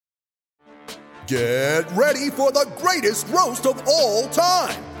Get ready for the greatest roast of all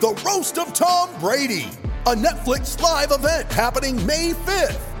time, the Roast of Tom Brady, a Netflix live event happening May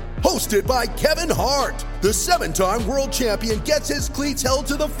 5th. Hosted by Kevin Hart, the 7-time world champion gets his cleats held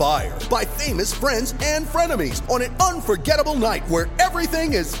to the fire by famous friends and frenemies on an unforgettable night where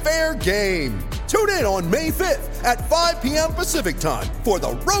everything is fair game. Tune in on May 5th at 5 p.m. Pacific time for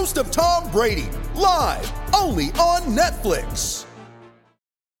the Roast of Tom Brady, live only on Netflix.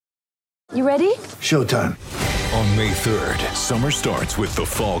 You ready? Showtime. On May 3rd, summer starts with The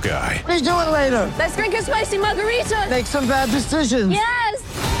Fall Guy. What are you doing later? Let's drink a spicy margarita. Make some bad decisions.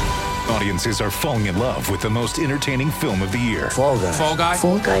 Yes! Audiences are falling in love with the most entertaining film of the year. Fall Guy. Fall Guy?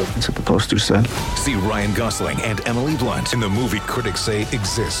 Fall guy. That's what the poster said. See Ryan Gosling and Emily Blunt in the movie critics say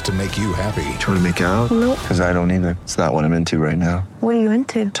exists to make you happy. Trying to make it out? Nope. Because I don't either. It's not what I'm into right now. What are you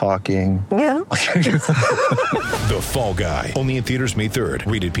into? Talking. Yeah. The Fall Guy. Only in theaters May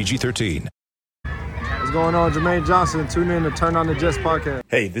 3rd. Rated PG-13. What's going on? Jermaine Johnson. Tune in to Turn on the Jets podcast.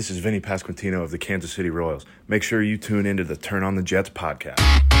 Hey, this is Vinny Pasquantino of the Kansas City Royals. Make sure you tune into the Turn on the Jets podcast.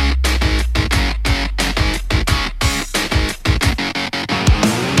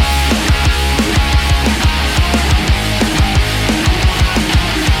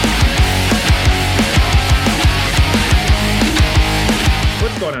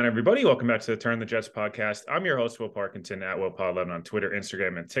 What's going on, everybody? Welcome back to the Turn on the Jets podcast. I'm your host, Will Parkinson, at WillPod11 on Twitter,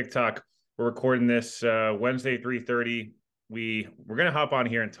 Instagram, and TikTok. We're recording this Wednesday, 3:30. We're going to hop on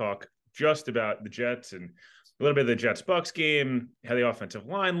here and talk just about the Jets and a little bit of the Jets-Bucks game, how the offensive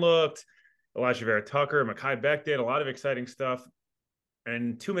line looked, Elijah Vera-Tucker, Mekhi Becton, a lot of exciting stuff.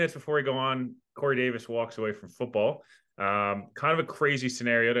 And 2 minutes before we go on, Corey Davis walks away from football. Kind of a crazy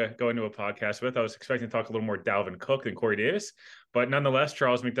scenario to go into a podcast with. I was expecting to talk a little more Dalvin Cook than Corey Davis. But nonetheless,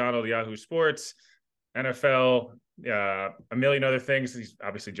 Charles McDonald, Yahoo Sports, NFL, a million other things. He's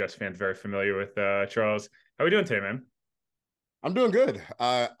obviously Jets fans, very familiar with Charles. How are we doing today, man? I'm doing good.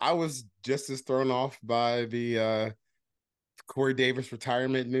 I was just as thrown off by the Corey Davis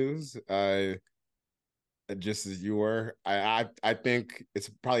retirement news, just as you were. I think it's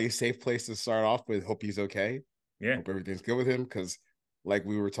probably a safe place to start off with. Hope he's okay. Yeah. Hope everything's good with him because, like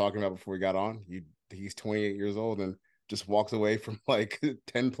we were talking about before we got on, he's 28 years old and just walked away from like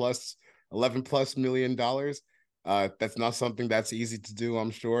 10 plus, 11 plus $1 million. That's not something that's easy to do, I'm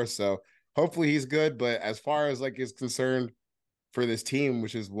sure. So hopefully he's good. But as far as like is concerned for this team,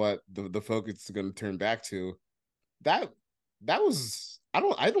 which is what the focus is going to turn back to, that was I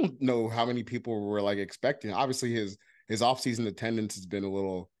don't know how many people were like expecting. Obviously his offseason attendance has been a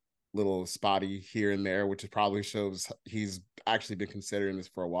little spotty here and there, which probably shows he's actually been considering this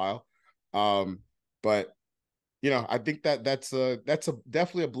for a while. But you know, I think that's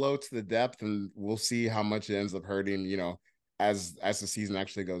definitely a blow to the depth, and we'll see how much it ends up hurting, you know, as the season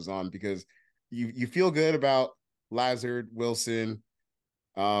actually goes on, because you feel good about Lazard, Wilson.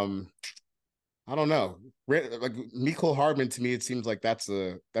 I don't know. Like Mecole Hardman, to me, it seems like that's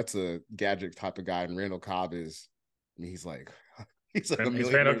a gadget type of guy, and Randall Cobb is, I mean, he's like a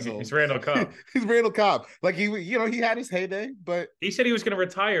million years old. He's Randall Cobb. He's Randall Cobb. Like he had his heyday, but He said he was going to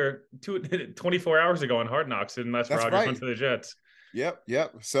retire 24 hours ago on Hard Knocks, unless Rodgers right. went to the Jets. Yep.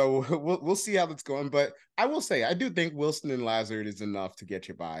 So we'll see how that's going. But I will say, I do think Wilson and Lazard is enough to get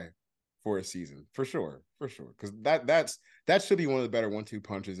you by for a season, for sure. Because that should be one of the better 1-2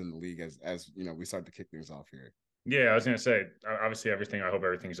 punches in the league as you know we start to kick things off here. Yeah, I was going to say, obviously I hope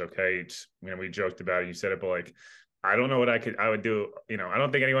everything's okay. It's, you know, we joked about it, you said it, but like, I don't know what I would do. You know, I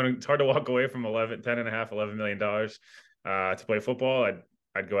don't think it's hard to walk away from $11 million to play football.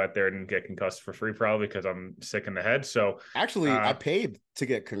 I'd go out there and get concussed for free probably because I'm sick in the head. So actually, I paid to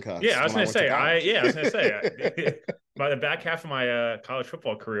get concussed. Yeah, I was going to say, by the back half of my college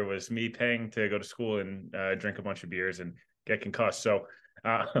football career was me paying to go to school and drink a bunch of beers and get concussed. So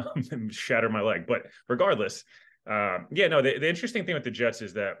shatter my leg. But regardless, the interesting thing with the Jets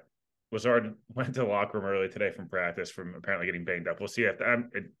is that Lazard went to the locker room early today from practice from apparently getting banged up. We'll see if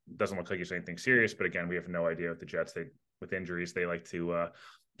it doesn't look like it's anything serious, but again, we have no idea with the Jets. With injuries, they like to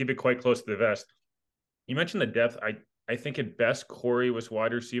keep it quite close to the vest. You mentioned the depth. I think at best, Corey was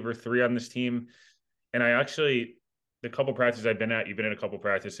wide receiver 3 on this team. And the couple practices I've been at, you've been in a couple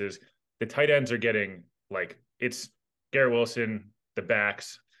practices, the tight ends are getting like, it's Garrett Wilson, the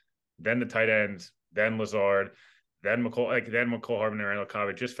backs, then the tight ends, then Lazard, then McCole Hardman and Randall Cobb.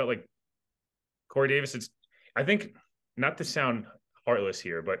 It just felt like Corey Davis, I think, not to sound heartless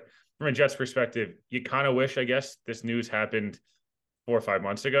here, but from a Jets perspective, you kind of wish, I guess, this news happened 4 or 5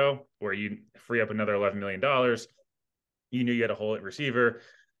 months ago, where you free up another $11 million. You knew you had a hole at receiver.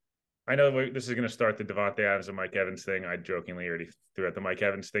 I know this is going to start the Devontae Adams and Mike Evans thing. I jokingly already threw out the Mike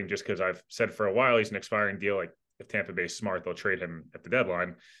Evans thing just because I've said for a while he's an expiring deal. Like if Tampa Bay's smart, they'll trade him at the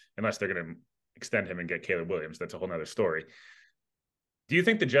deadline unless they're going to extend him and get Caleb Williams. That's a whole nother story. Do you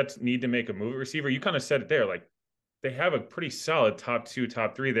think the Jets need to make a move at receiver? You kind of said it there. Like they have a pretty solid top 2,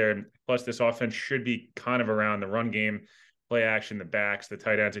 top 3 there. And plus this offense should be kind of around the run game, play action, the backs, the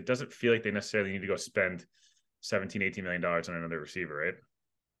tight ends. It doesn't feel like they necessarily need to go spend $17-18 million on another receiver, right?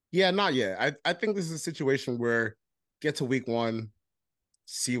 Yeah, not yet. I think this is a situation where get to week 1,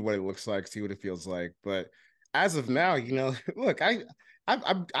 see what it looks like, see what it feels like. But as of now, look, I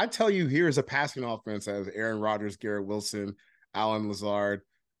tell you, here's a passing offense as Aaron Rodgers, Garrett Wilson, Allen Lazard.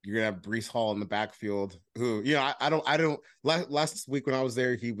 You're gonna have Breece Hall in the backfield. Who, I don't. Last week when I was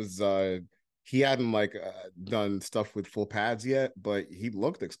there, he hadn't done stuff with full pads yet, but he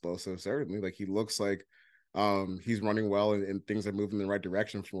looked explosive. Certainly, like he looks like he's running well and things are moving in the right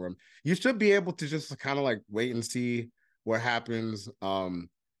direction for him. You should be able to just kind of wait and see what happens.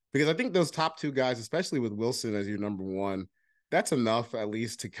 Because I think those top 2 guys, especially with Wilson as your number 1, that's enough at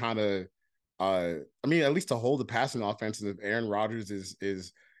least to kind of at least to hold the passing offense. And if Aaron Rodgers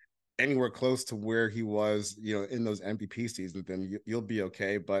is anywhere close to where he was, in those MVP seasons, then you'll be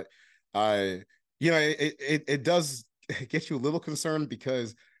okay. But it does get you a little concerned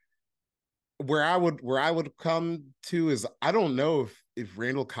because where I would come to is I don't know if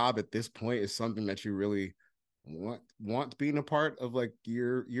Randall Cobb at this point is something that you really want being a part of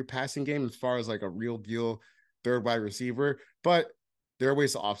your passing game as far as a real deal third wide receiver. But there are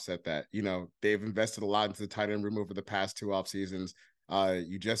ways to offset that. They've invested a lot into the tight end room over the past 2 off seasons.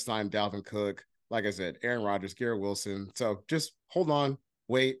 You just signed Dalvin Cook. Like I said, Aaron Rodgers, Garrett Wilson. So just hold on,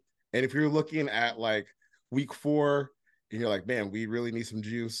 wait. And if you're looking at week 4 and you're like, man, we really need some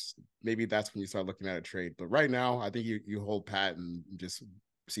juice, maybe that's when you start looking at a trade. But right now, I think you hold pat and just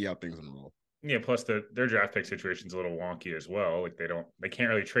see how things unroll. Yeah, plus their draft pick situation is a little wonky as well. They can't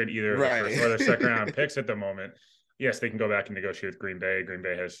really trade either the first or their second round picks at the moment. Yes, they can go back and negotiate with Green Bay. Green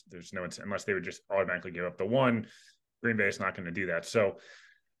Bay there's no incentive unless they would just automatically give up the 1. Green Bay is not going to do that. So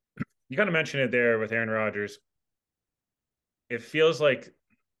you kind of mentioned it there with Aaron Rodgers. It feels like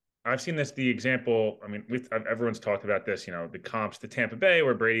I've seen the example. I mean, everyone's talked about this, the comps to Tampa Bay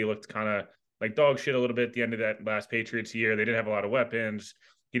where Brady looked kind of like dog shit a little bit at the end of that last Patriots year. They didn't have a lot of weapons.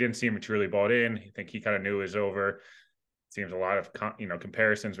 He didn't seem to really bought in. I think he kind of knew it was over. Seems a lot of,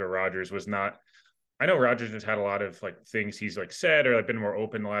 comparisons where Rodgers was not. I know Rodgers has had a lot of things he's said or been more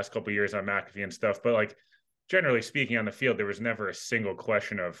open the last couple of years on McAfee and stuff. But generally speaking on the field, there was never a single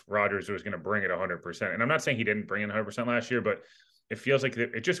question of Rodgers was going to bring it 100%. And I'm not saying he didn't bring it 100% last year, but it feels like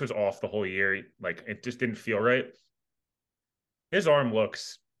it just was off the whole year. It just didn't feel right. His arm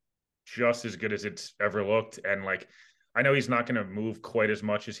looks just as good as it's ever looked. And I know he's not going to move quite as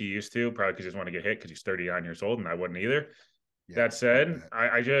much as he used to, probably because he doesn't want to get hit because he's 39 years old and I wouldn't either. Yeah, that said,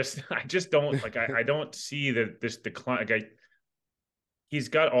 I just don't I don't see this decline. He's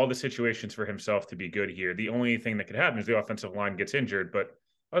got all the situations for himself to be good here. The only thing that could happen is the offensive line gets injured. But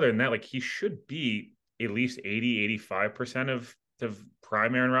other than that, he should be at least 80-85% of the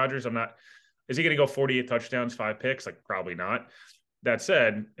prime Aaron Rodgers. Is he going to go 48 touchdowns, 5 picks? Probably not. That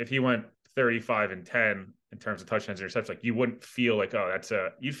said, if he went 35-10 in terms of touchdowns and interceptions, you wouldn't feel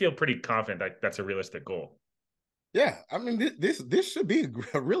you'd feel pretty confident that's a realistic goal. Yeah. I mean, this should be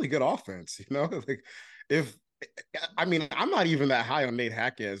a really good offense, I'm not even that high on Nate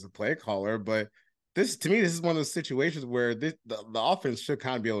Hackett as a play caller, but this is one of those situations where the offense should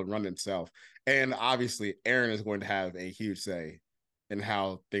kind of be able to run itself. And obviously Aaron is going to have a huge say in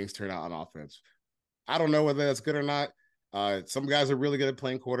how things turn out on offense. I don't know whether that's good or not. Some guys are really good at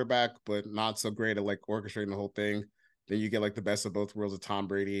playing quarterback, but not so great at orchestrating the whole thing. Then you get the best of both worlds of Tom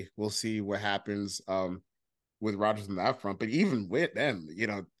Brady. We'll see what happens with Rodgers on that front. But even with them,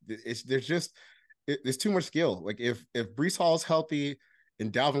 there's too much skill. If Breece Hall is healthy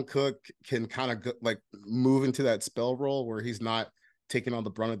and Dalvin Cook can kind of move into that spell role where he's not taking on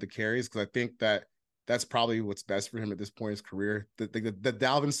the brunt of the carries, because I think that's probably what's best for him at this point in his career. The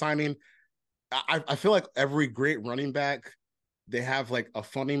Dalvin signing, I feel like every great running back, they have a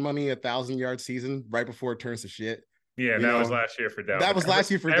funny money 1,000-yard season right before it turns to shit. Yeah, that was last year for Dalvin. That was last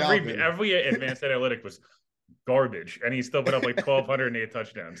year for Dalvin. Every advanced analytic was garbage, and he still put up 1,208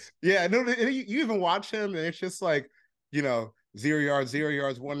 touchdowns. Yeah, no, you even watch him, and it's just 0 yards, 0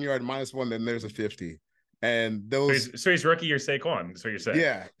 yards, 1 yard, -1, then there's a 50. And those. So he's rookie year Saquon. That's what you're saying.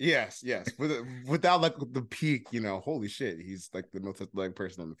 Yeah. Yes. Without the peak, holy shit, he's the most athletic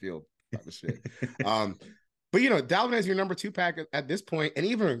person on the field. Type of shit. But Dalvin as your number 2 pack at this point, and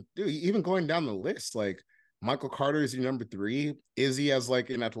even going down the list, Michael Carter is your number 3. Izzy as like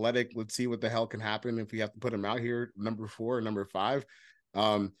an athletic, let's see what the hell can happen if we have to put him out here, number 4 or number 5.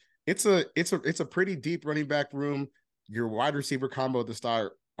 It's a pretty deep running back room. Your wide receiver combo at the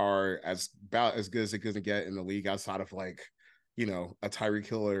start are about as good as it could get in the league outside of like, a Tyreek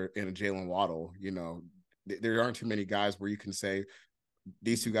Hill and a Jalen Waddle. There aren't too many guys where you can say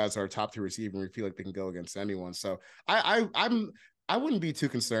these 2 guys are top 2 receiver and we feel like they can go against anyone. So I wouldn't be too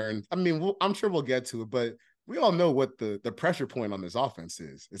concerned. I mean, I'm sure we'll get to it, but we all know what the pressure point on this offense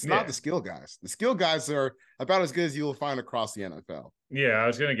is. It's not the skill guys. The skill guys are about as good as you will find across the NFL. Yeah, I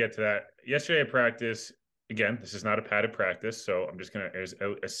was going to get to that. Yesterday at practice, again, this is not a padded practice, so I'm just going to – there's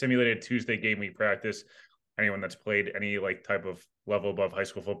a simulated Tuesday game week practice. Anyone that's played any like type of level above high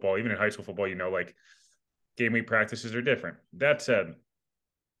school football, even in high school football, like game week practices are different. That said,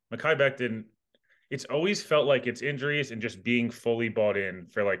 Mekhi Becton, it's always felt like it's injuries and just being fully bought in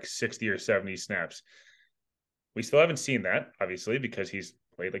for like 60 or 70 snaps. We still haven't seen that, obviously, because he's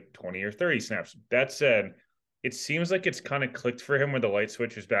played like 20 or 30 snaps. That said, it seems like it's kind of clicked for him when the light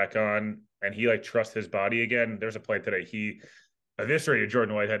switch is back on and he like trusts his body again. There's a play today. He eviscerated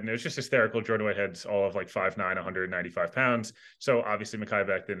Jordan Whitehead, and it was just hysterical. Jordan Whitehead's all of like 5'9", 195 pounds. So obviously Mekhi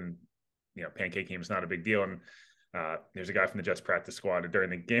Becton, pancake game is not a big deal. And there's a guy from the Jets practice squad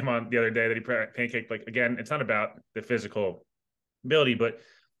during the game on the other day that he pancaked. Like, again, it's not about the physical ability, but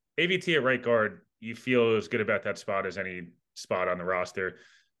AVT at right guard, you feel as good about that spot as any spot on the roster.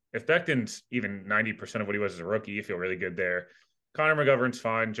 If Becton's even 90% of what he was as a rookie, you feel really good there. Connor McGovern's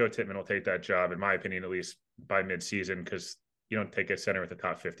fine. Joe Tippmann will take that job, in my opinion, at least by midseason, because you don't take a center with a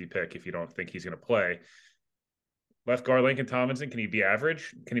top 50 pick if you don't think he's going to play. Left guard Lincoln Tomlinson, can he be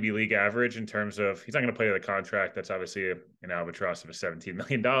average? Can he be league average in terms of – he's not going to play the contract. That's obviously an albatross of $17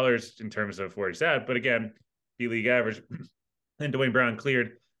 million in terms of where he's at. But again, be league average. And Dwayne Brown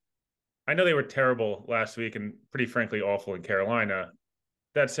cleared. I know they were terrible last week and pretty frankly awful in Carolina.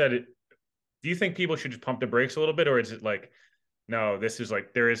 That said, do you think people should just pump the brakes a little bit, or is it like, no, this is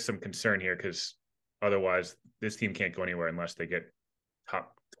like there is some concern here because otherwise this team can't go anywhere unless they get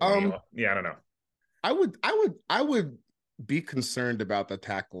top 20? Yeah, I don't know. I would be concerned about the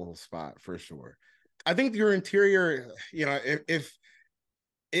tackle spot for sure. I think your interior, if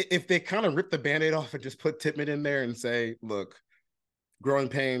they kind of rip the Band-Aid off and just put Tippmann in there and say, look, growing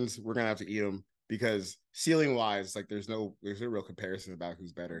pains, we're gonna have to eat them because ceiling wise, like there's no real comparison about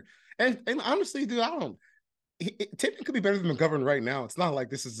who's better. And honestly, dude, Tippmann could be better than McGovern right now. It's not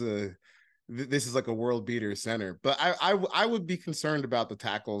like this is like a world beater center, but I would be concerned about the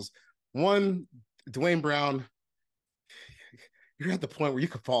tackles. One, Dwayne Brown, you're at the point where you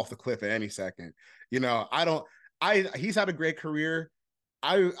could fall off the cliff at any second. He's had a great career.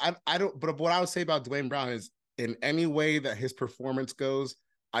 I don't, but what I would say about Dwayne Brown is in any way that his performance goes,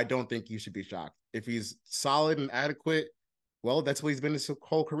 I don't think you should be shocked. If he's solid and adequate, well, that's what he's been his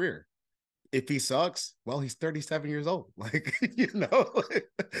whole career. If he sucks, well, he's 37 years old. Like, he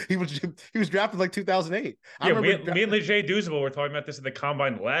was drafted like 2008. Yeah, me and Leger Douzable were talking about this at the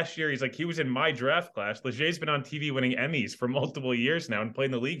combine last year. He's like, he was in my draft class. Leger's been on TV winning Emmys for multiple years now and played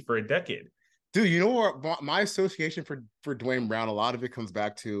in the league for a decade. Dude, you know what? My association for Dwayne Brown, a lot of it comes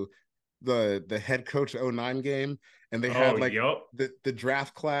back to the head coach 09 game, and they had the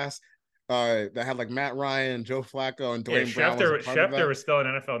draft class that had like Matt Ryan, Joe Flacco, and Dwayne Brown. Schefter was still an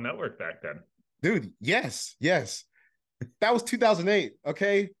NFL Network back then. Dude, yes. That was 2008,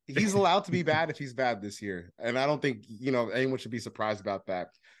 okay? He's allowed to be bad if he's bad this year, and I don't think, anyone should be surprised about that.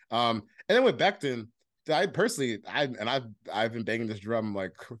 And then with Becton, I've been banging this drum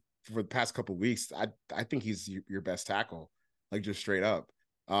like for the past couple of weeks. I think he's your best tackle, like just straight up.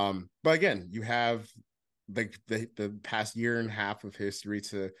 But again, you have like the past year and a half of history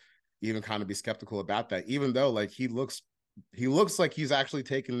to even kind of be skeptical about that, even though like he looks like he's actually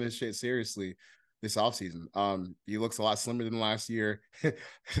taking this shit seriously this offseason. He looks a lot slimmer than last year.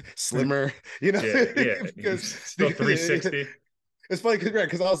 Slimmer, Yeah. Because still 360. It's funny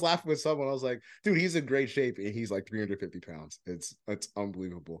because I was laughing with someone. I was like, dude, he's in great shape and he's like 350 pounds. It's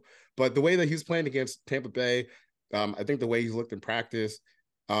unbelievable. But the way that he's playing against Tampa Bay, I think the way he's looked in practice,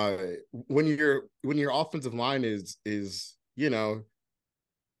 when your offensive line is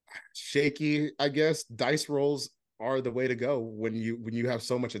shaky, I guess dice rolls are the way to go when you have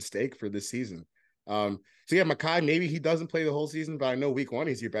so much at stake for this season. So yeah, Mekhi, maybe he doesn't play the whole season, but I know week 1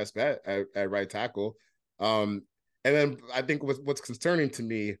 he's your best bet at right tackle. And then I think what's concerning to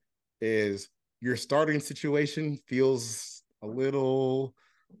me is your starting situation feels a little,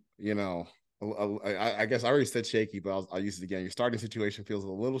 I guess I already said shaky, but I'll use it again. Your starting situation feels a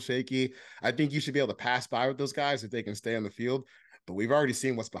little shaky. I think you should be able to pass by with those guys if they can stay on the field, but we've already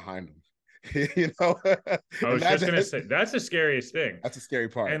seen what's behind them. you know. I was just gonna say that's the scariest thing. That's the scary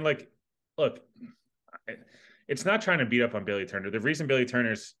part. And like, look, it's not trying to beat up on Billy Turner. The reason Billy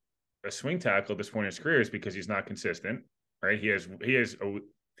Turner's a swing tackle at this point in his career is because he's not consistent, right? He has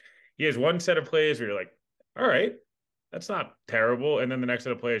one set of plays where you're like, all right, that's not terrible, and then the next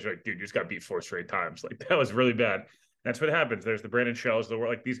set of plays you're like, dude, you just got beat 4 straight times. Like that was really bad. That's what happens. There's the Brandon Shells, the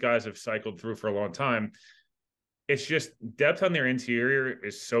like these guys have cycled through for a long time. It's just depth on their interior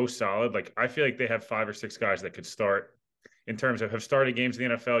is so solid. Like I feel like they have 5 or 6 guys that could start in terms of have started games in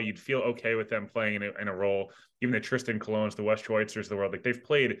the NFL. You'd feel okay with them playing in a role. Even the Tristan Colognes, the Wes Schweitzers of the world, like they've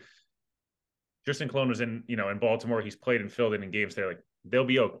played. Tristan Colognes was in Baltimore. He's played and filled in games there. Like they'll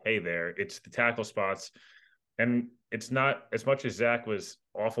be okay there. It's the tackle spots. And it's not as much as Zach was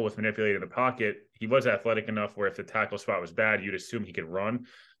awful with manipulating the pocket. He was athletic enough where if the tackle spot was bad, you'd assume he could run.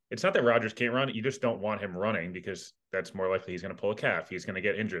 It's not that Rodgers can't run. You just don't want him running because that's more likely he's going to pull a calf. He's going to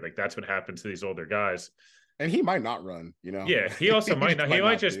get injured. Like that's what happens to these older guys. And he might not run, Yeah, he also might not. He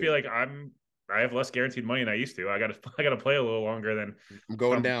might just be like, I have less guaranteed money than I used to. I got to play a little longer than I'm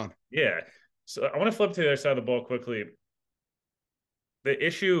going down. Yeah. So I want to flip to the other side of the ball quickly.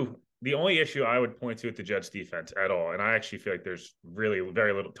 The only issue I would point to at the Jets defense at all, and I actually feel like there's really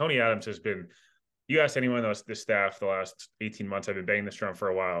very little. Tony Adams has been, you ask anyone else, this staff the last 18 months, I've been banging this drum for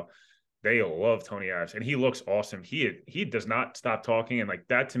a while. They love Tony Adams, and he looks awesome. He does not stop talking, and like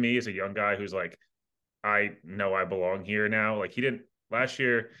that to me is a young guy who's like, I know I belong here now. Like he didn't last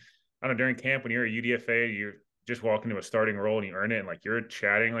year. I don't know, during camp when you're a UDFA, you're just walking into a starting role and you earn it, and like you're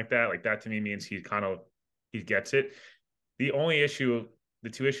chatting like that to me means he gets it. The only issue, the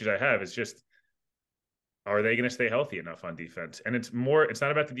 2 issues I have is just, are they going to stay healthy enough on defense? And it's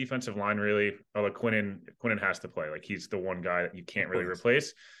not about the defensive line really. Although Quinnen has to play. Like he's the one guy that you can't really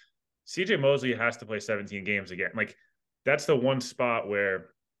replace. CJ Mosley has to play 17 games again. Like that's the one spot where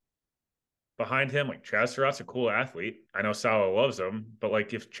behind him, like Chaz Surratt's a cool athlete. I know Salah loves him, but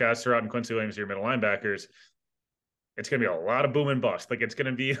like if Chaz Surratt and Quincy Williams are your middle linebackers, it's going to be a lot of boom and bust. Like it's going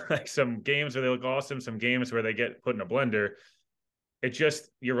to be like some games where they look awesome, some games where they get put in a blender. It just,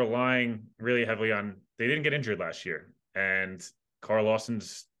 you're relying really heavily on, they didn't get injured last year. And Carl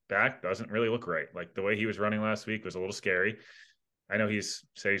Lawson's back doesn't really look right. Like the way he was running last week was a little scary. I know he's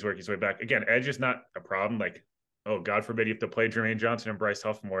working his way back. Again, edge is not a problem. Like, oh, God forbid you have to play Jermaine Johnson and Bryce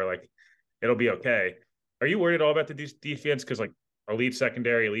Huffmore. Like, it'll be okay. Are you worried at all about the defense? Because like elite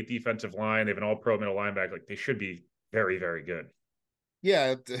secondary, elite defensive line, they have an all-pro middle linebacker. Like they should be very, very good.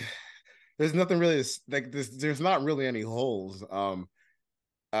 Yeah, there's nothing really like this. There's not really any holes.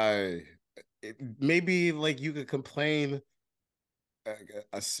 Maybe like you could complain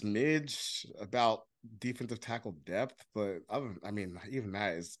a smidge about defensive tackle depth, but even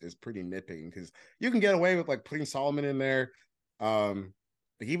that is pretty nitpicking because you can get away with like putting Solomon in there.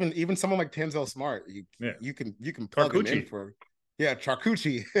 Like even someone like Tanzel Smart, you can plug him in for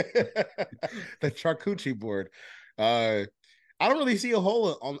Charcucci, the Charcucci board. I don't really see a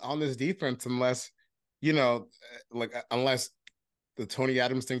hole on this defense unless unless the Tony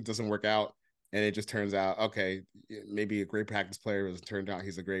Adams thing doesn't work out and it just turns out okay, maybe a great practice player was turned out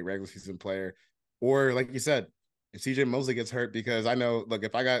he's a great regular season player, or like you said, if CJ Mosley gets hurt, because I know look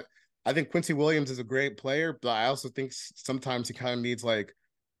I think Quincy Williams is a great player, but I also think sometimes he kind of needs like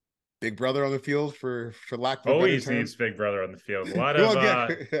big brother on the field for lack of always needs big brother on the field. A lot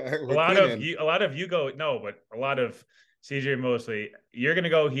of CJ Mosley, you're gonna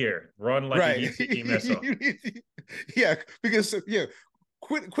go here, run like a UTE missile. Because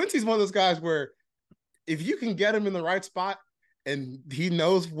Quincy's one of those guys where if you can get him in the right spot and he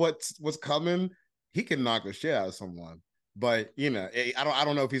knows what's coming, he can knock the shit out of someone. But I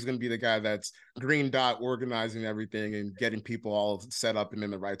don't know if he's going to be the guy that's green dot organizing everything and getting people all set up and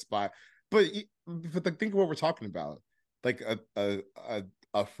in the right spot. But think of what we're talking about, like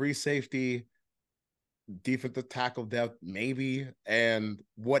a free safety, defensive tackle depth, maybe. And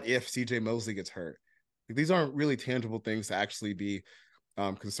what if CJ Mosley gets hurt? These aren't really tangible things to actually be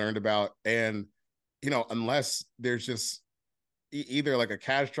concerned about. And unless there's just either like a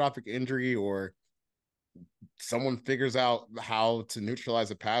catastrophic injury or someone figures out how to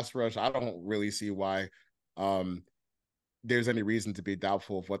neutralize a pass rush, I don't really see why there's any reason to be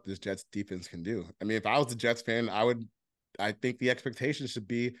doubtful of what this Jets defense can do. I mean, if I was a Jets fan, I think the expectation should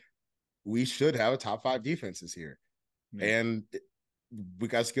be we should have a top 5 defense this year. Yeah. And we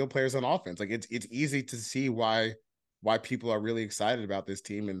got skilled players on offense. Like it's easy to see why people are really excited about this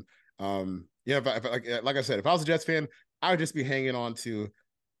team. And if like I said, if I was a Jets fan, I would just be hanging on to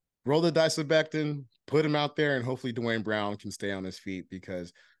roll the dice with Becton, put him out there, and hopefully Dwayne Brown can stay on his feet,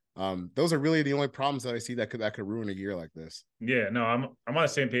 because Those are really the only problems that I see that could ruin a year like this. Yeah, no, I'm on the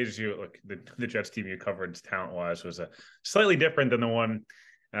same page as you. Look, the Jets team you covered talent wise was a slightly different than the one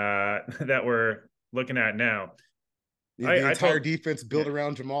that we're looking at now. The entire defense built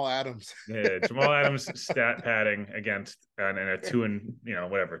around Jamal Adams. Yeah, Jamal Adams stat padding against and a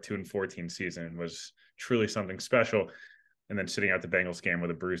 2-14 season was truly something special. And then sitting out the Bengals game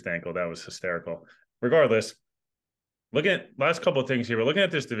with a bruised ankle, that was hysterical. Regardless, looking at last couple of things here, we're looking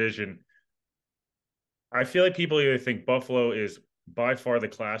at this division. I feel like people either think Buffalo is by far the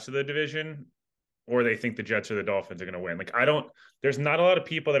class of the division, or they think the Jets or the Dolphins are going to win. Like, there's not a lot of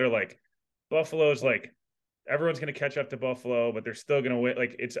people that are like, Buffalo's like, everyone's going to catch up to Buffalo, but they're still going to win.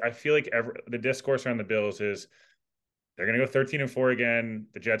 Like, I feel like the discourse around the Bills is they're going to go 13-4 again.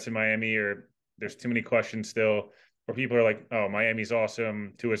 The Jets in Miami there's too many questions still. Or people are like, oh, Miami's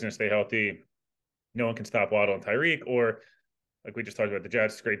awesome. Tua's going to stay healthy. No one can stop Waddle and Tyreek. Or like we just talked about the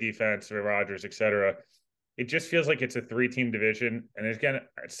Jets, great defense, Rodgers, etc. It just feels like it's a 3-team division. And again,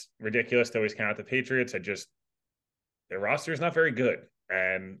 it's ridiculous to always count the Patriots. Their roster is not very good.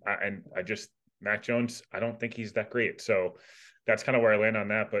 And Mac Jones, I don't think he's that great. So that's kind of where I land on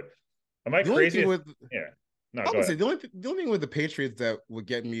that. But am I crazy? The only thing with the Patriots that would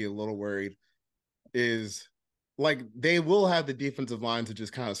get me a little worried is like they will have the defensive line to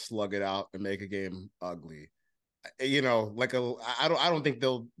just kind of slug it out and make a game ugly. I don't think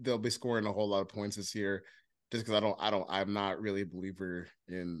they'll be scoring a whole lot of points this year, just because I'm not really a believer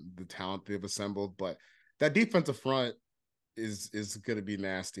in the talent they've assembled. But that defensive front is going to be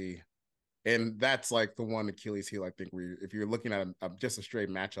nasty. And that's like the one Achilles heel, I think, if you're looking at just a straight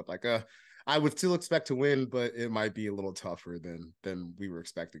matchup, like I would still expect to win, but it might be a little tougher than we were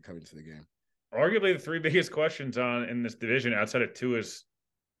expecting coming to the game. Arguably, the three biggest questions in this division outside of Tua's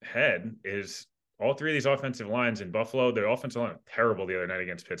head is all three of these offensive lines in Buffalo. Their offensive line was terrible the other night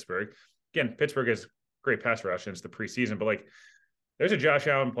against Pittsburgh. Again, Pittsburgh has great pass rush since the preseason, but like there's a Josh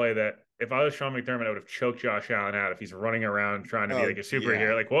Allen play that if I was Sean McDermott, I would have choked Josh Allen out if he's running around trying to be like a superhero.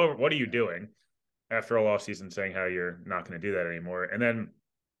 Yeah. Like, well, what are you doing after a lost season saying how you're not going to do that anymore? And then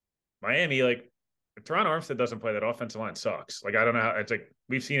Miami, like if Teron Armstead doesn't play, that offensive line sucks. Like, I don't know how it's like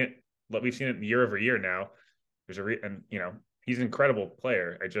we've seen it year over year now. He's an incredible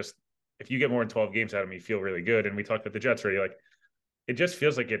player. If you get more than 12 games out of him, you feel really good. And we talked about the Jets already. Like, it just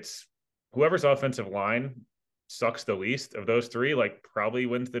feels like it's whoever's offensive line sucks the least of those three, like probably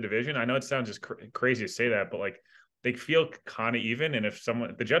wins the division. I know it sounds just crazy to say that, but like they feel kind of even. And if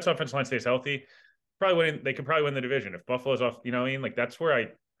the Jets offensive line stays healthy, they could probably win the division. If Buffalo's off, you know what I mean? Like that's where I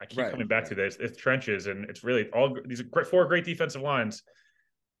keep coming back to this. It's trenches, and it's really all these are four great defensive lines.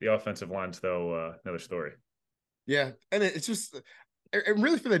 The offensive lines, though, another story. Yeah, and it's just and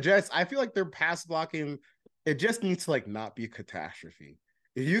really for the Jets, I feel like their pass blocking, it just needs to like not be a catastrophe.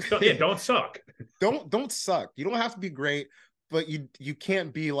 If you don't suck. Don't suck. You don't have to be great, but you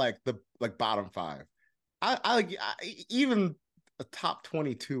can't be like the bottom five. I even a top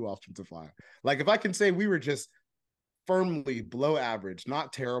 22 offensive line. Like if I can say we were just firmly below average,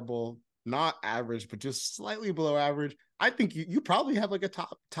 not terrible, not average, but just slightly below average, I think you probably have like a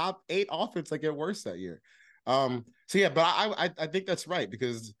top 8 offense like at worst that year. So yeah, but I think that's right,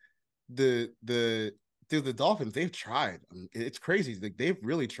 because the Dolphins, they've tried. I mean, it's crazy. Like they've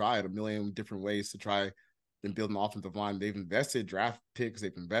really tried a million different ways to try and build an offensive line. They've invested draft picks,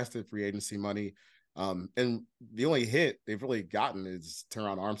 they've invested free agency money. And the only hit they've really gotten is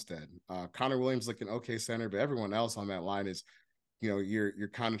Teron Armstead. Connor Williams like an okay center, but everyone else on that line is, you're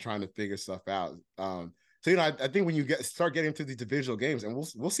kind of trying to figure stuff out. So I think when you start getting to these divisional games, and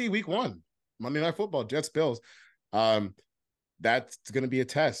we'll see week 1, Monday Night Football, Jets Bills. That's going to be a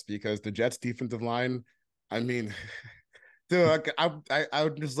test, because the Jets defensive line, I mean, dude, I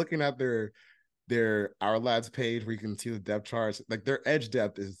was just looking at their Our Lads page where you can see the depth charts. Like their edge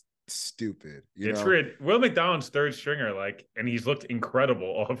depth is stupid. It's weird. Will McDonald's third stringer, and he's looked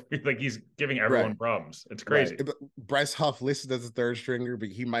incredible. Like he's giving everyone problems. It's crazy. Right. Bryce Huff listed as a third stringer, but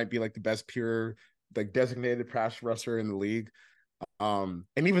he might be like the best pure like designated pass rusher in the league. And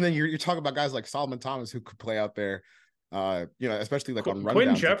even then you're talking about guys like Solomon Thomas who could play out there. Especially like on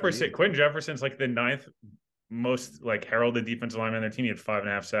Quinn Jefferson. Quinn Jefferson's like the 9th most like heralded defensive lineman on their team. He had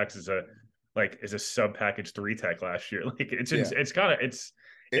 5.5 sacks as a sub package 3 tech last year. Like it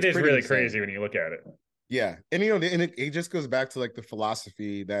is really insane. Crazy when you look at it. Yeah, and it just goes back to like the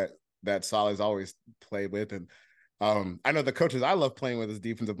philosophy that Saleh's always played with, and I know the coaches I love playing with as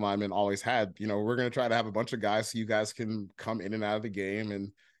defensive linemen always had. We're gonna try to have a bunch of guys so you guys can come in and out of the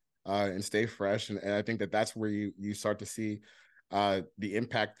game and stay fresh, and I think that's where you start to see the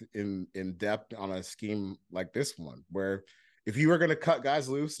impact in depth on a scheme like this one, where If you were going to cut guys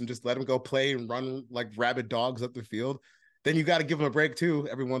loose and just let them go play and run like rabid dogs up the field, then you got to give them a break too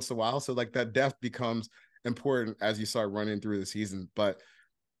every once in a while. So like that depth becomes important as you start running through the season. But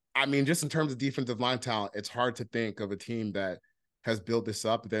I mean, just in terms of defensive line talent, it's hard to think of a team that has built this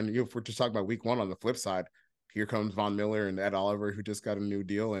up. Then if we're just talking about week one on the flip side, here comes Von Miller and Ed Oliver, who just got a new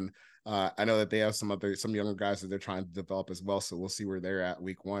deal. And I know that they have some younger guys that they're trying to develop as well. So we'll see where they're at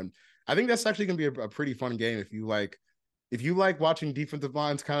week one. I think that's actually going to be a pretty fun game. If you like watching defensive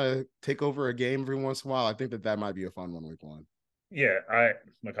lines kind of take over a game every once in a while, I think that might be a fun one week one. Yeah,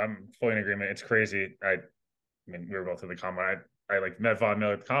 I'm fully in agreement. It's crazy. I mean, we were both at the combine. I like met Von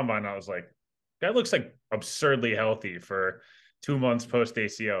Miller at the combine. And I was like, that looks like absurdly healthy for 2 months post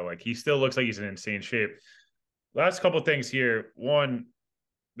ACL. Like he still looks like he's in insane shape. Last couple of things here. One,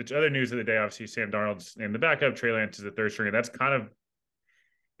 the other news of the day, obviously Sam Darnold's in the backup. Trey Lance is the third stringer. That's kind of,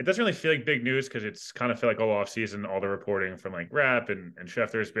 it doesn't really feel like big news because it's kind of feel like all off season, all the reporting from like Rapp and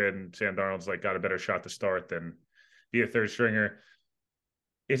Schefter's been Sam Darnold's like got a better shot to start than be a third stringer.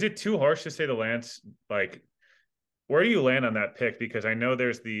 Is it too harsh to say to Lance, like, where do you land on that pick? Because I know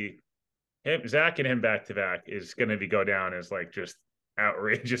there's Zach and him back to back is going to go down as like just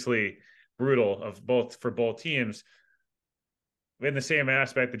outrageously brutal for both teams. In the same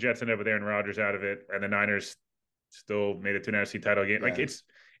aspect, the Jets ended up with Aaron Rodgers out of it, and the Niners still made it to an NFC title game. Yeah. Like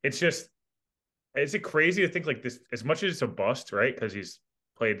it's just, is it crazy to think like this, as much as it's a bust, right? Because he's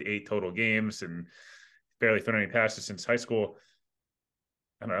played 8 total games and barely thrown any passes since high school.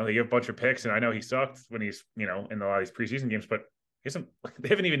 I don't know, they give a bunch of picks, and I know he sucked when he's, in a lot of these preseason games, but they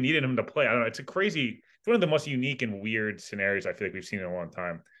haven't even needed him to play. I don't know. It's one of the most unique and weird scenarios I feel like we've seen in a long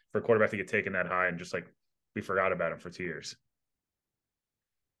time for a quarterback to get taken that high and just like we forgot about him for 2 years.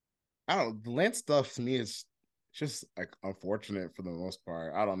 I don't know. The Lance stuff to me is just like unfortunate for the most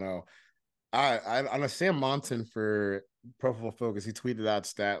part. I don't know. I know Sam Monson for Pro Football Focus, he tweeted out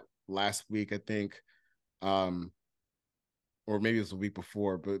stat last week, I think, or maybe it was the week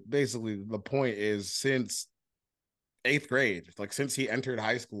before, but basically the point is since 8th grade, like since he entered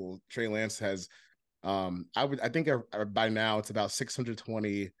high school, Trey Lance has, I think by now it's about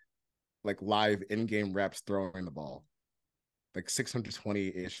 620 like live in-game reps throwing the ball, like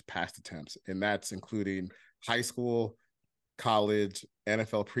 620-ish pass attempts, and that's including high school, college,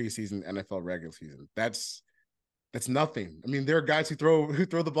 NFL preseason, NFL regular season. That's nothing. I mean, there are guys who throw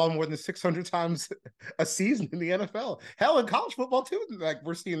the ball more than 600 times a season in the NFL. Hell, in college football too. Like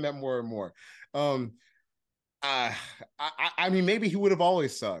we're seeing that more and more. I mean, maybe he would have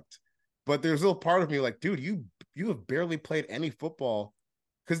always sucked, but there's a little part of me like, dude, you have barely played any football,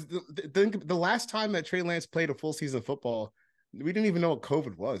 because the last time that Trey Lance played a full season of football, we didn't even know what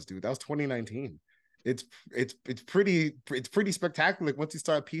COVID was, dude. That was 2019. It's pretty spectacular. Like once you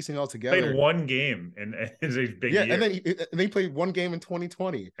start piecing all together, played one game and it's a big year. and then he played one game in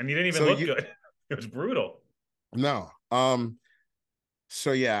 2020, and he didn't even look good. It was brutal. No,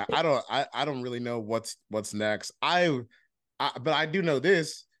 so yeah, I don't really know what's next. But I do know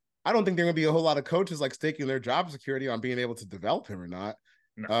this. I don't think there are gonna be a whole lot of coaches like staking their job security on being able to develop him or not.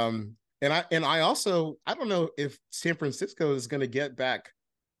 No. And I also, I don't know if San Francisco is going to get back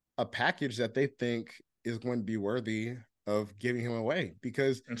a package that they think is going to be worthy of giving him away,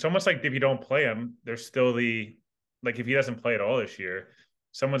 because it's almost like if you don't play him, there's still if he doesn't play at all this year,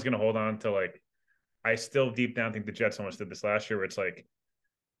 someone's going to hold on to I still deep down think the Jets almost did this last year, where it's like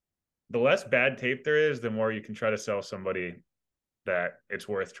the less bad tape there is, the more you can try to sell somebody that it's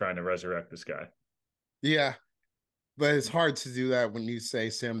worth trying to resurrect this guy. Yeah. But it's hard to do that when you say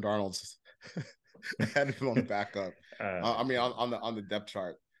Sam Darnold's ahead of him on the backup. I mean, on the depth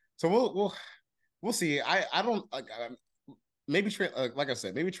chart. So we'll see. I don't maybe like I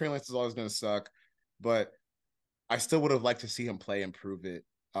said, maybe Trey Lance is always going to suck, but I still would have liked to see him play and prove it.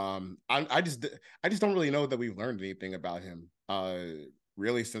 I just don't really know that we've learned anything about him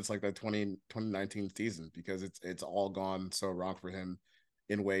really since like the 2019 season, because it's all gone so wrong for him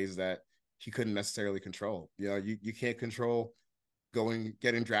in ways that he couldn't necessarily control. You can't control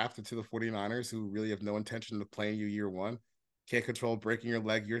getting drafted to the 49ers, who really have no intention of playing you year one. Can't control breaking your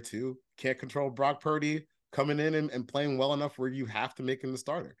leg year two. Can't control Brock Purdy coming in and playing well enough where you have to make him the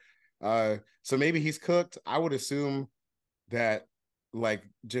starter. So maybe he's cooked. I would assume that like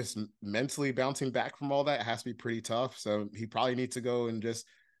just mentally bouncing back from all that has to be pretty tough. So he probably needs to go and just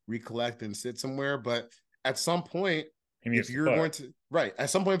recollect and sit somewhere. But at some point, if you're going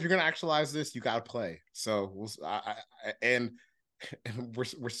to actualize this, you got to play. So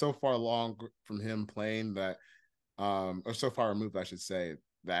we're so far along from him playing that, or so far removed, I should say,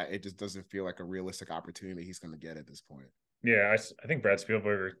 that it just doesn't feel like a realistic opportunity he's going to get at this point. Yeah, I think Brad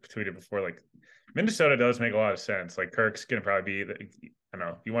Spielberg tweeted before, like, Minnesota does make a lot of sense. Like, Kirk's gonna probably be, I don't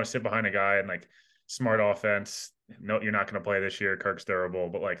know, you want to sit behind a guy and like smart offense. No, you're not going to play this year. Kirk's durable,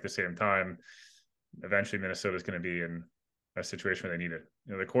 but like at the same time, eventually Minnesota's going to be in a situation where they need it.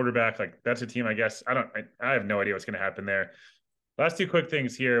 The quarterback, like that's a team. I guess I have no idea what's going to happen there. Last two quick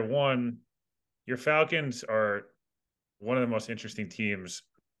things here. One, your Falcons are one of the most interesting teams,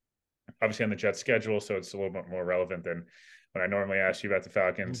 obviously on the Jets schedule, so it's a little bit more relevant than when I normally ask you about the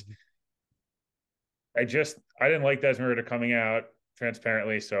Falcons. I didn't like Desmond Ridder coming out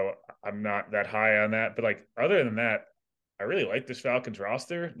transparently, so I'm not that high on that. But like other than that, I really like this Falcons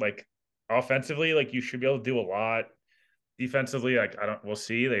roster. Like offensively, like you should be able to do a lot. Defensively, like we'll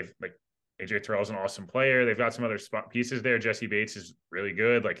see. They've like AJ Terrell's an awesome player. They've got some other spot pieces there. Jesse Bates is really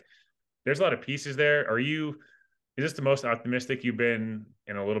good. Like there's a lot of pieces there. Is this the most optimistic you've been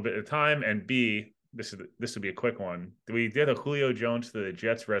in a little bit of time? And B, this will be a quick one. We did a Julio Jones to the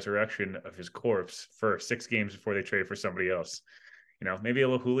Jets resurrection of his corpse for 6 games before they trade for somebody else. Maybe a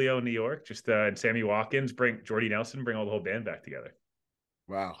little Julio in New York, just and Sammy Watkins, bring Jordy Nelson, bring all the whole band back together.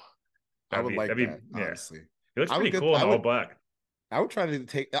 Wow. I would like that, honestly. It looks pretty cool in all black. I would try to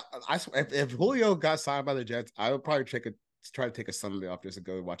take if Julio got signed by the Jets, I would probably try to take a Sunday off just to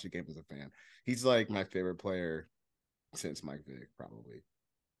go watch a game as a fan. He's like my favorite player since Mike Vick, probably.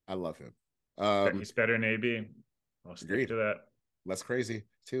 I love him. He's better than AB. I'll stick to that. Less crazy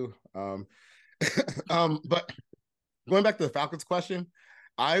too. But going back to the Falcons question,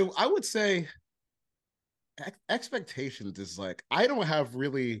 I would say expectations is like I don't have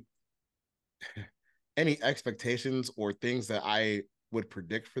really any expectations or things that I would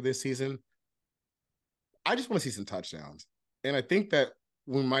predict for this season. I just want to see some touchdowns. And I think that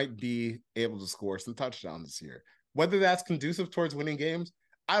we might be able to score some touchdowns this year. Whether that's conducive towards winning games,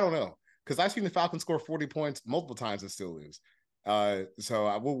 I don't know. Because I've seen the Falcons score 40 points multiple times and still lose.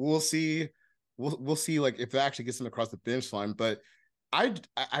 So we'll see. We'll see like if that actually gets them across the finish line. But I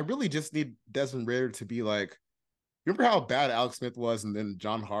really just need Desmond Ridder to be like, remember how bad Alex Smith was, and then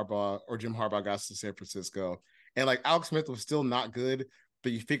Jim Harbaugh got to San Francisco, and like Alex Smith was still not good,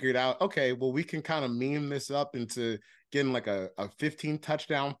 but you figured out, okay, well we can kind of meme this up into getting like a 15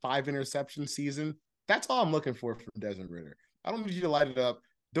 touchdown, 5 interception season. That's all I'm looking for from Desmond Ridder. I don't need you to light it up.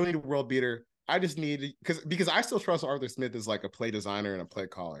 Don't need a world beater. I just need because I still trust Arthur Smith as like a play designer and a play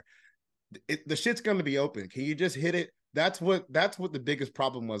caller. The shit's going to be open. Can you just hit it? That's what the biggest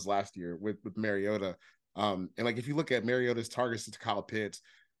problem was last year with Mariota. And like if you look at Mariota's targets to Kyle Pitts,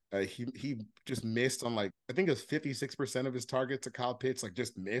 he just missed on like I think it was 56% of his targets to Kyle Pitts, like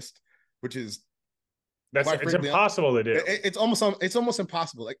just missed, which is it's impossible to do. It's almost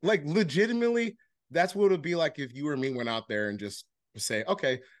impossible. Like legitimately, that's what it would be like if you or me went out there and just say,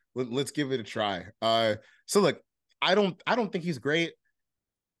 okay, let's give it a try. So look, I don't think he's great.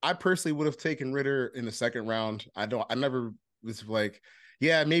 I personally would have taken Ridder in the second round. I never was like,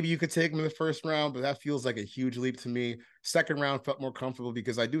 yeah, maybe you could take him in the first round, but that feels like a huge leap to me. Second round felt more comfortable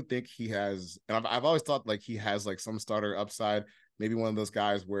because I do think he has, and I've always thought like he has like some starter upside. Maybe one of those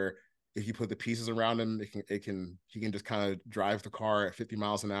guys where if you put the pieces around him, he can just kind of drive the car at 50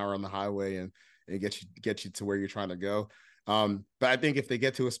 miles an hour on the highway and get you to where you're trying to go. But I think if they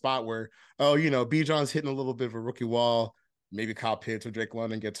get to a spot where, Bijan's hitting a little bit of a rookie wall, maybe Kyle Pitts or Drake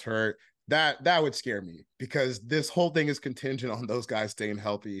London gets hurt, that would scare me because this whole thing is contingent on those guys staying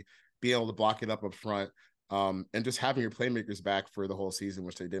healthy, being able to block it up front, and just having your playmakers back for the whole season,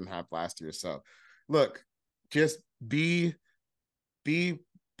 which they didn't have last year. So look, just be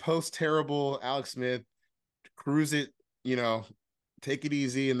post terrible Alex Smith, cruise it, take it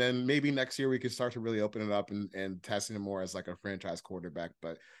easy, and then maybe next year we can start to really open it up and testing him more as like a franchise quarterback.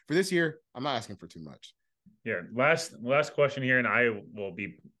 But for this year, I'm not asking for too much. Yeah. Last question here, and I will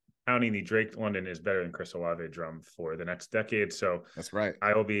be pounding the Drake London is better than Chris Olave drum for the next decade. So that's right.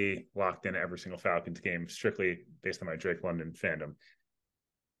 I will be locked in every single Falcons game strictly based on my Drake London fandom.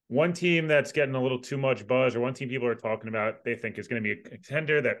 One team that's getting a little too much buzz, or one team people are talking about, they think is going to be a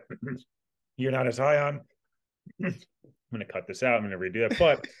contender that you're not as high on. I'm going to cut this out. I'm going to redo it.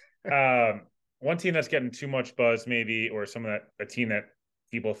 But one team that's getting too much buzz, maybe, or a team that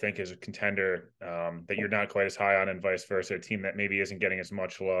people think is a contender that you're not quite as high on, and vice versa, a team that maybe isn't getting as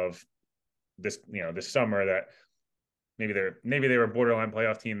much love this summer, that maybe they were a borderline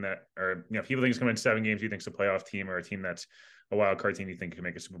playoff team that, or people think it's going to win 7 games, you think it's a playoff team, or a team that's a wild card team you think can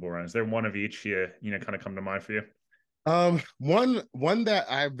make a Super Bowl run. Is there one of each kind of come to mind for you? One that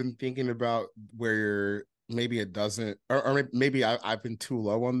I've been thinking about where maybe it doesn't, or maybe I've been too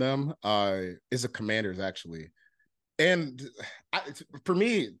low on them, is the Commanders actually. And for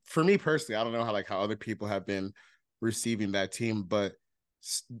me personally, I don't know how other people have been receiving that team, but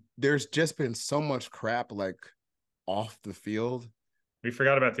there's just been so much crap like off the field. We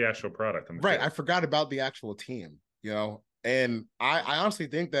forgot about the actual product. Right. I forgot about the actual team, and I honestly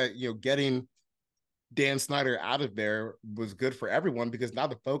think that, getting Dan Snyder out of there was good for everyone, because now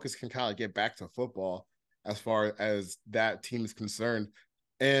the focus can kind of get back to football as far as that team is concerned.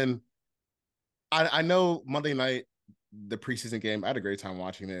 And I know Monday night, the preseason game, I had a great time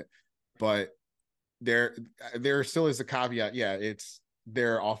watching it, but there still is a caveat. Yeah, it's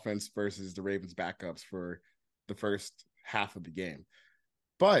their offense versus the Ravens backups for the first half of the game.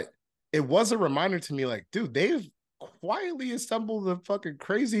 But it was a reminder to me, like, dude, they've quietly assembled a fucking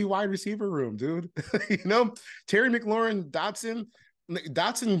crazy wide receiver room, dude. Terry McLaurin,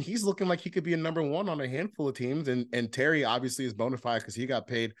 Dotson, he's looking like he could be a number one on a handful of teams. And Terry obviously is bona fide because he got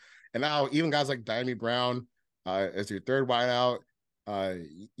paid. And now even guys like Diami Brown as your third wideout,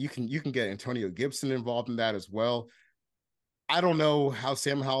 you can get Antonio Gibson involved in that as well. I don't know how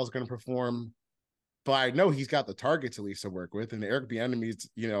Sam Howell is going to perform, but I know he's got the targets at least to work with. And Eric Bieniemy's,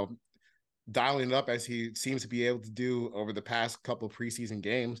 dialing it up as he seems to be able to do over the past couple of preseason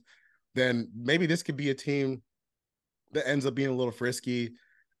games. Then maybe this could be a team that ends up being a little frisky,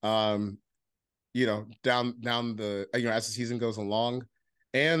 down the as the season goes along,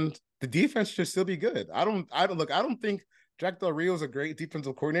 and the defense should still be good. I don't think Jack Del Rio is a great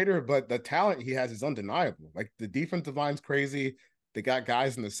defensive coordinator, but the talent he has is undeniable. Like, the defensive line's crazy. They got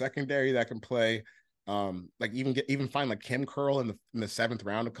guys in the secondary that can play. Even find like Kim Curl in the 7th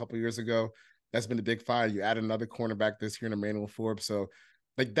round a couple years ago. That's been a big find. You add another cornerback this year in Emmanuel Forbes. So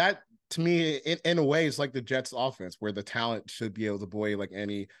like that, to me, in a way, is like the Jets offense, where the talent should be able to buoy like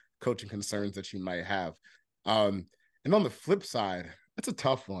any coaching concerns that you might have. And on the flip side, that's a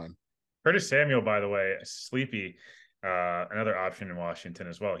tough one. Curtis Samuel, by the way, sleepy, another option in Washington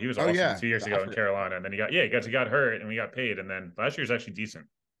as well. He was awesome 2 years ago in Carolina, and then he got hurt, and we got paid, and then last year was actually decent.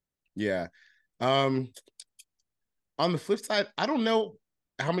 Yeah. On the flip side, I don't know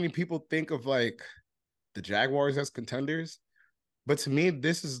how many people think of like the Jaguars as contenders, but to me,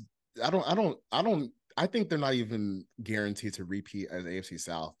 this is I think they're not even guaranteed to repeat as AFC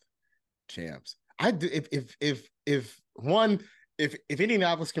South champs. If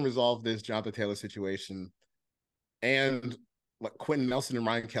Indianapolis can resolve this Jonathan Taylor situation, and like Quentin Nelson and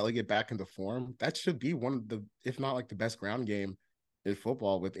Ryan Kelly get back into form, that should be one of the, if not like the best ground game in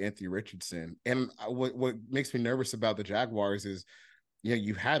football with Anthony Richardson. And what makes me nervous about the Jaguars is,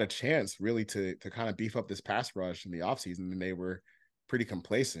 you had a chance really to kind of beef up this pass rush in the offseason, and they were pretty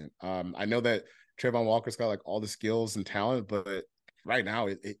complacent. I know that Trayvon Walker's got like all the skills and talent, but right now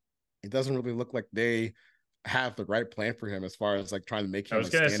it doesn't really look like they have the right plan for him as far as like trying to make him. I was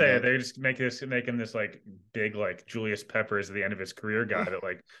gonna say they're just make him this like big like Julius Peppers at the end of his career guy that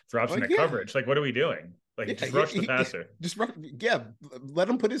like drops into coverage. Like, what are we doing? Like, just rush the passer. Let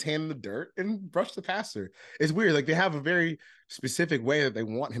him put his hand in the dirt and rush the passer. It's weird. Like, they have a very specific way that they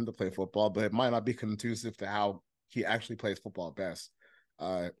want him to play football, but it might not be conducive to how he actually plays football best.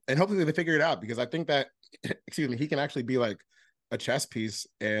 And hopefully they figure it out, because I think that, he can actually be like a chess piece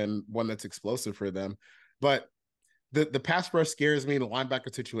and one that's explosive for them. But the pass rush scares me. The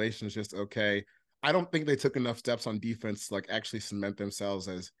linebacker situation is just okay. I don't think they took enough steps on defense to like actually cement themselves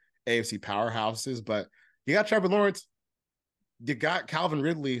as AFC powerhouses, but you got Trevor Lawrence, you got Calvin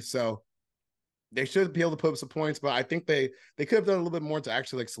Ridley, so they should be able to put up some points, but I think they could have done a little bit more to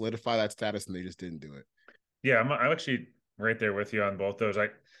actually like solidify that status, and they just didn't do it. Yeah, I'm actually right there with you on both those.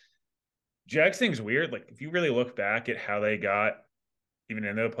 Like, Jags thing's weird. Like, if you really look back at how they got even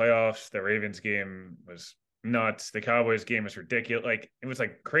in the playoffs, the Ravens game was nuts. The Cowboys game was ridiculous. Like, it was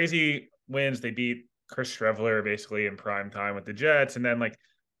like crazy wins. They beat Chris Streveler basically in prime time with the Jets, and then like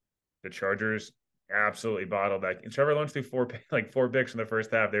the Chargers absolutely bottled that. And Trevor Lawrence threw four picks in the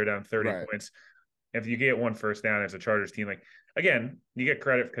first half. They were down 30 points. If you get one first down as a Chargers team, like, again, you get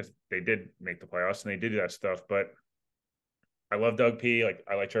credit because they did make the playoffs and they did do that stuff. But I love Doug P. Like,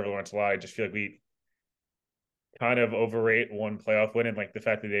 I like Trevor Lawrence a lot. I just feel like we kind of overrate one playoff win, and like the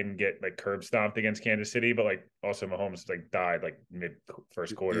fact that they didn't get like curb stomped against Kansas City, but like also Mahomes like died like mid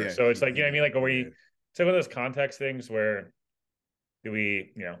first quarter. So it's like, you know what I mean? Like, it's like one of those context things where we're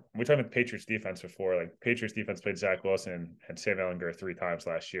talking about the Patriots defense before. Like, Patriots defense played Zach Wilson and Sam Ehlinger 3 times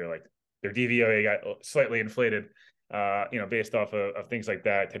last year. Like, their DVOA got slightly inflated, based off of things like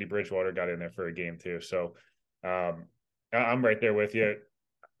that. Teddy Bridgewater got in there for a game too. So I'm right there with you.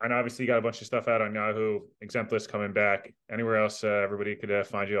 And obviously, you got a bunch of stuff out on Yahoo. Exempt list coming back. Anywhere else, everybody could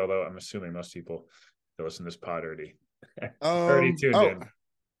find you. Although I'm assuming most people that listen to this pod already tuned in.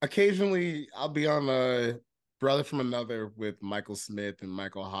 Occasionally, I'll be on Brother from Another with Michael Smith and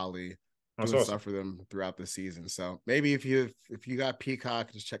Michael Holley. That's doing awesome. stuff for them throughout the season. So maybe if you got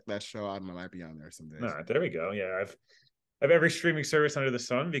Peacock, just check that show out. I might be on there some days. No, there we go. Yeah, I've every streaming service under the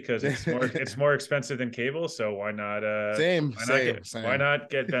sun because it's more expensive than cable. So why not Same. why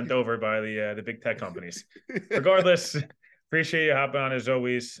not get bent over by the big tech companies? Regardless, appreciate you hopping on as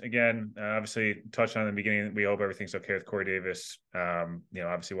always. Again, obviously touched on in the beginning. We hope everything's okay with Corey Davis.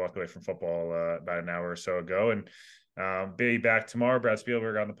 Obviously walked away from football about an hour or so ago, and be back tomorrow. Brad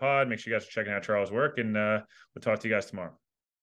Spielberg on the pod. Make sure you guys are checking out Charles' work, and we'll talk to you guys tomorrow.